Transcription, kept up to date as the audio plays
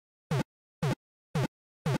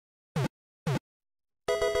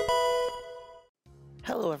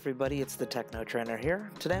Hello everybody, it's the Techno Trainer here.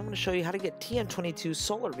 Today I'm going to show you how to get TM22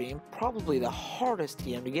 Solarbeam, probably the hardest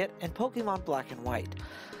TM to get in Pokemon Black and White.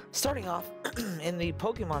 Starting off in the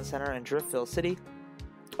Pokemon Center in Driftville City,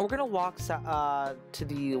 we're going to walk to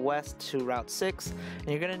the west to Route 6, and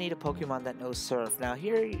you're going to need a Pokemon that knows Surf. Now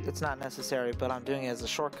here, it's not necessary, but I'm doing it as a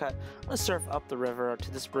shortcut. I'm going to surf up the river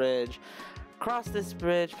to this bridge, cross this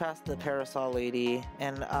bridge past the Parasol Lady,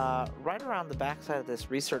 and right around the backside of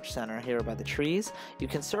this research center here by the trees, you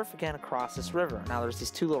can surf again across this river. Now there's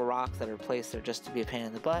these two little rocks that are placed there just to be a pain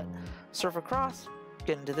in the butt. Surf across,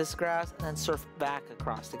 get into this grass, and then surf back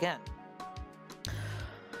across again.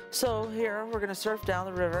 So here we're going to surf down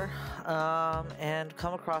the river and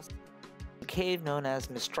come across a cave known as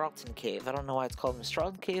Mistralton Cave. I don't know why it's called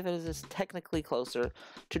Mistralton Cave, as it's technically closer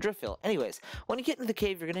to Driftville. Anyways, when you get into the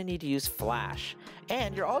cave, you're going to need to use Flash,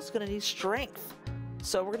 and you're also going to need Strength.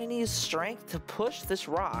 So we're going to need Strength to push this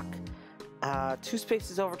rock 2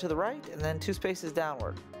 spaces over to the right, and then 2 spaces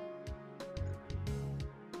downward.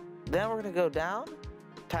 Then we're going to go down,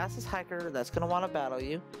 past this hiker that's going to want to battle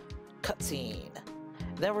you. Cutscene.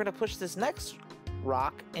 Then we're going to push this next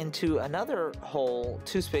rock into another hole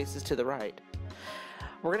 2 spaces to the right.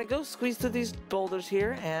 We're going to go squeeze through these boulders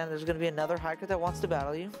here, and there's going to be another hiker that wants to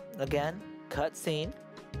battle you. Again, cutscene.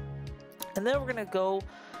 And then we're going to go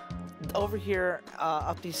over here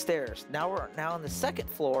up these stairs. Now we're on the 2nd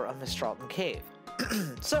floor of Mistralton Cave.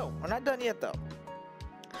 So, we're not done yet though.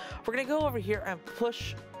 We're going to go over here and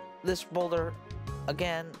push this boulder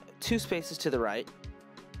again 2 spaces to the right.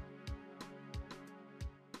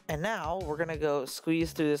 And now we're going to go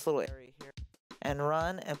squeeze through this little area here and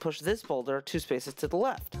run and push this boulder 2 spaces to the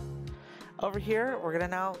left. Over here, we're going to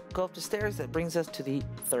now go up the stairs that brings us to the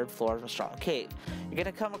 3rd floor of Mistralton Cave. You're going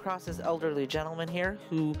to come across this elderly gentleman here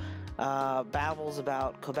who babbles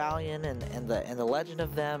about Cobalion and the legend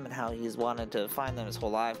of them and how he's wanted to find them his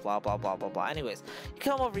whole life, blah, blah, blah, blah, blah. Anyways, you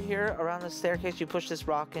come over here around the staircase, you push this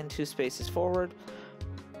rock in 2 spaces forward.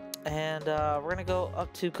 And we're going to go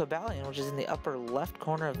up to Cobalion, which is in the upper left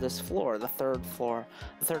corner of this floor, the 3rd floor,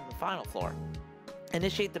 the 3rd and final floor.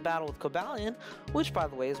 Initiate the battle with Cobalion, which, by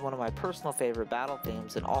the way, is one of my personal favorite battle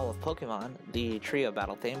themes in all of Pokemon, the trio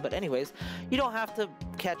battle theme. But anyways, you don't have to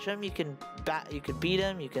catch him. You can beat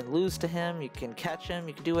him, you can lose to him, you can catch him,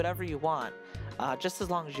 you can do whatever you want, just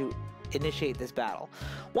as long as you initiate this battle.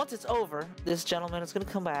 Once it's over, this gentleman is going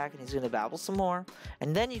to come back and he's going to babble some more,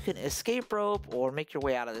 and then you can escape rope or make your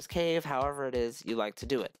way out of this cave, however it is you like to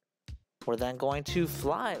do it. We're then going to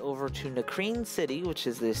fly over to Nakreen City, which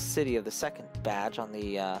is the city of the 2nd badge on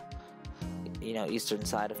the eastern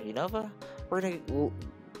side of Unova. We're going to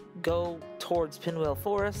go towards Pinwheel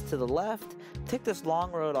Forest to the left, take this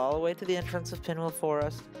long road all the way to the entrance of Pinwheel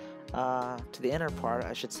Forest, to the inner part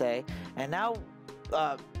I should say, and now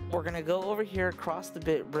we're going to go over here, across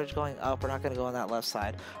the bridge going up. We're not going to go on that left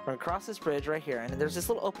side. We're going to cross this bridge right here, and there's this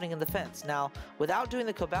little opening in the fence. Now, without doing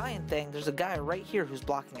the Cobalion thing, there's a guy right here who's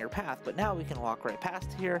blocking your path, but now we can walk right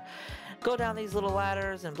past here, go down these little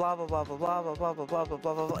ladders, and blah, blah, blah, blah, blah, blah, blah, blah, blah, blah,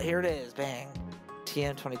 blah, blah, blah. Here it is, bang.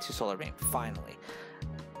 TM22 Solarbeam, finally.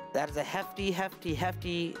 That is a hefty, hefty,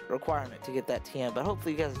 hefty requirement to get that TM, but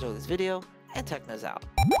hopefully you guys enjoy this video, and Techno's out.